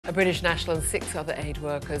A British national and 6 other aid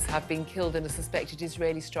workers have been killed in a suspected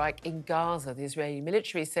Israeli strike in Gaza. The Israeli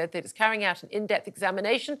military said that it's carrying out an in-depth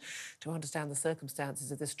examination to understand the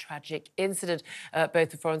circumstances of this tragic incident. Both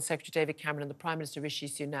the Foreign Secretary David Cameron and the Prime Minister Rishi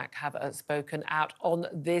Sunak have spoken out on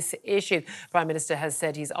this issue. The Prime Minister has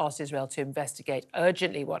said he's asked Israel to investigate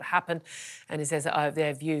urgently what happened, and he says that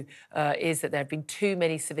their view is that there have been too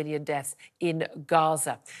many civilian deaths in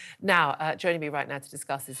Gaza. Now, joining me right now to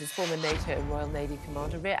discuss this is former NATO and Royal Navy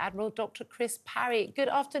Commander Rear Admiral Dr. Chris Parry. Good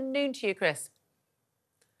afternoon to you, Chris.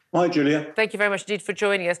 Hi, Julia. Thank you very much indeed for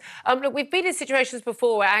joining us. Look, we've been in situations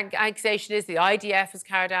before where accusation is the IDF has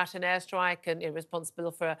carried out an airstrike and is responsible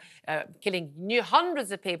for killing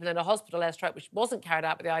hundreds of people in a hospital airstrike, which wasn't carried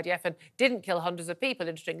out by the IDF and didn't kill hundreds of people,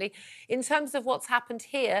 interestingly. In terms of what's happened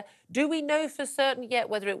here, do we know for certain yet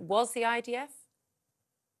whether it was the IDF?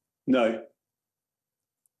 No.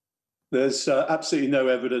 There's absolutely no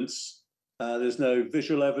evidence. There's no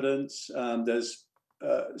visual evidence. There's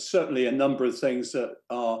certainly a number of things that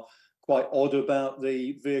are quite odd about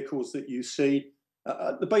the vehicles that you see.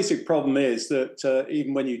 The basic problem is that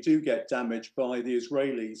even when you do get damaged by the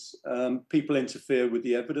Israelis, people interfere with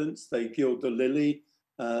the evidence. They gild the lily.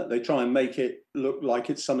 They try and make it look like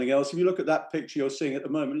it's something else. If you look at that picture you're seeing at the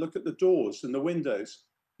moment, look at the doors and the windows.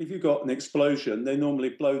 If you've got an explosion, they normally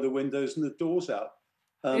blow the windows and the doors out.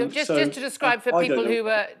 Just to describe for people who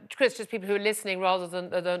are, Chris, just people who are listening rather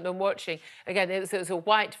than watching. Again, it's a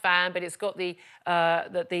white van, but it's got the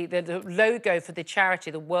logo for the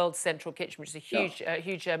charity, the World Central Kitchen, which is a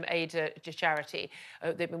huge aid charity.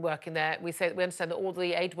 They've been working there. We understand that all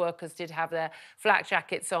the aid workers did have their flak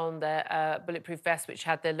jackets on, their bulletproof vests, which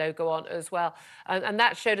had their logo on as well, and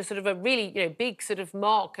that showed a sort of a really big sort of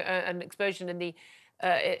mark, an explosion in the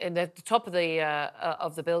top of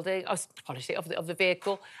the building, of the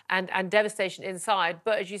vehicle, and devastation inside.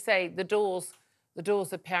 But as you say, the doors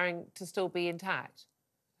appearing to still be intact.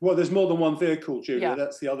 Well, there's more than one vehicle, Julia. Yeah.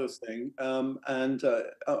 That's the other thing. And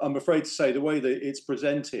I'm afraid to say the way that it's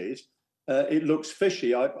presented, it looks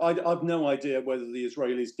fishy. I've no idea whether the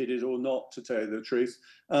Israelis did it or not, to tell you the truth.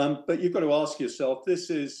 But you've got to ask yourself, this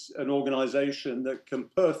is an organisation that can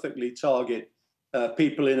perfectly target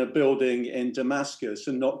people in a building in Damascus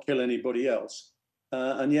and not kill anybody else.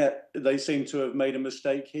 And yet they seem to have made a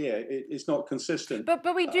mistake here. It's not consistent.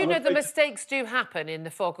 But we do know the mistakes do happen in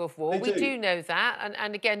the fog of war. We do know that.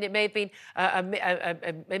 And again, it may have been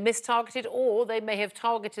mistargeted, or they may have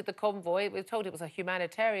targeted the convoy. We were told it was a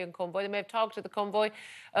humanitarian convoy. They may have targeted the convoy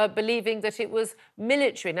believing that it was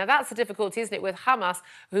military. Now, that's the difficulty, isn't it, with Hamas,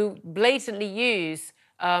 who blatantly use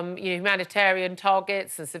humanitarian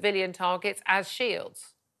targets and civilian targets as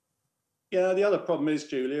shields. Yeah, the other problem is,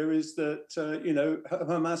 Julia, is that,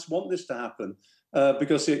 Hamas want this to happen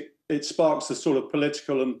because it sparks the sort of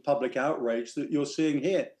political and public outrage that you're seeing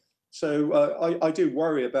here. So I do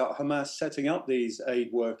worry about Hamas setting up these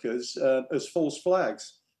aid workers as false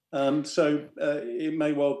flags. So it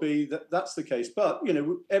may well be that that's the case. But,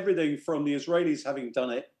 everything from the Israelis having done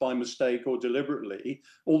it by mistake or deliberately,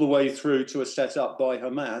 all the way through to a setup by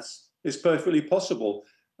Hamas is perfectly possible.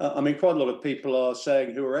 I mean, quite a lot of people are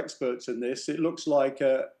saying, who are experts in this, it looks like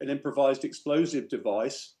an improvised explosive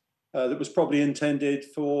device that was probably intended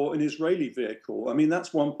for an Israeli vehicle. I mean,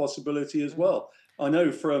 that's one possibility as well. I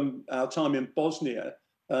know from our time in Bosnia,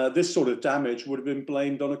 this sort of damage would have been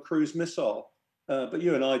blamed on a cruise missile. But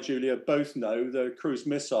you and I, Julia, both know the cruise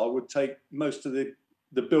missile would take most of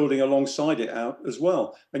the building alongside it out as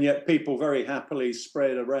well. And yet people very happily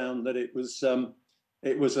spread around that it was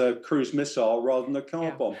a cruise missile rather than a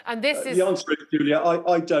car bomb. And this is the answer is, Julia,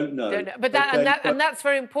 I don't know. But and that's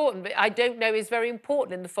very important. But I don't know is very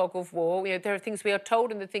important in the fog of war. There are things we are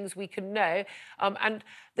told and the things we can know. And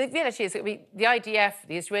the reality is that the IDF,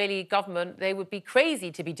 the Israeli government, they would be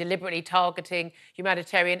crazy to be deliberately targeting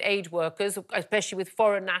humanitarian aid workers, especially with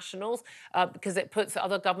foreign nationals, because it puts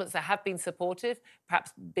other governments that have been supportive,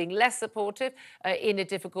 perhaps being less supportive, in a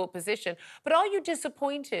difficult position. But are you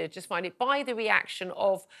disappointed, just find it, by the reaction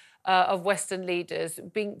of Western leaders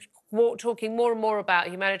talking more and more about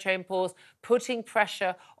humanitarian pause, putting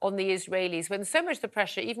pressure on the Israelis, when so much of the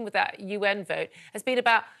pressure, even with that UN vote, has been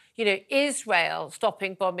about Israel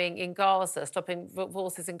stopping bombing in Gaza, stopping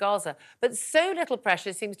forces in Gaza. But so little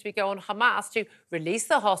pressure seems to be going on Hamas to release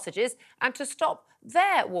the hostages and to stop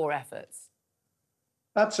their war efforts.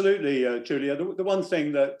 Absolutely, Julia. The one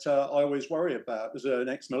thing that I always worry about as an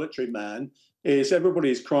ex-military man is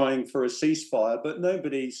everybody's crying for a ceasefire, but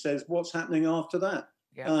nobody says what's happening after that.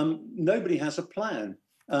 Yeah. Nobody has a plan.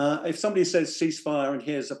 If somebody says ceasefire and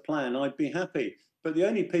here's a plan, I'd be happy. But the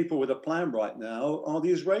only people with a plan right now are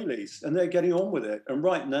the Israelis, and they're getting on with it. And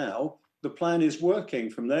right now, the plan is working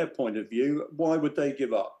from their point of view, why would they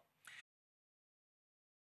give up?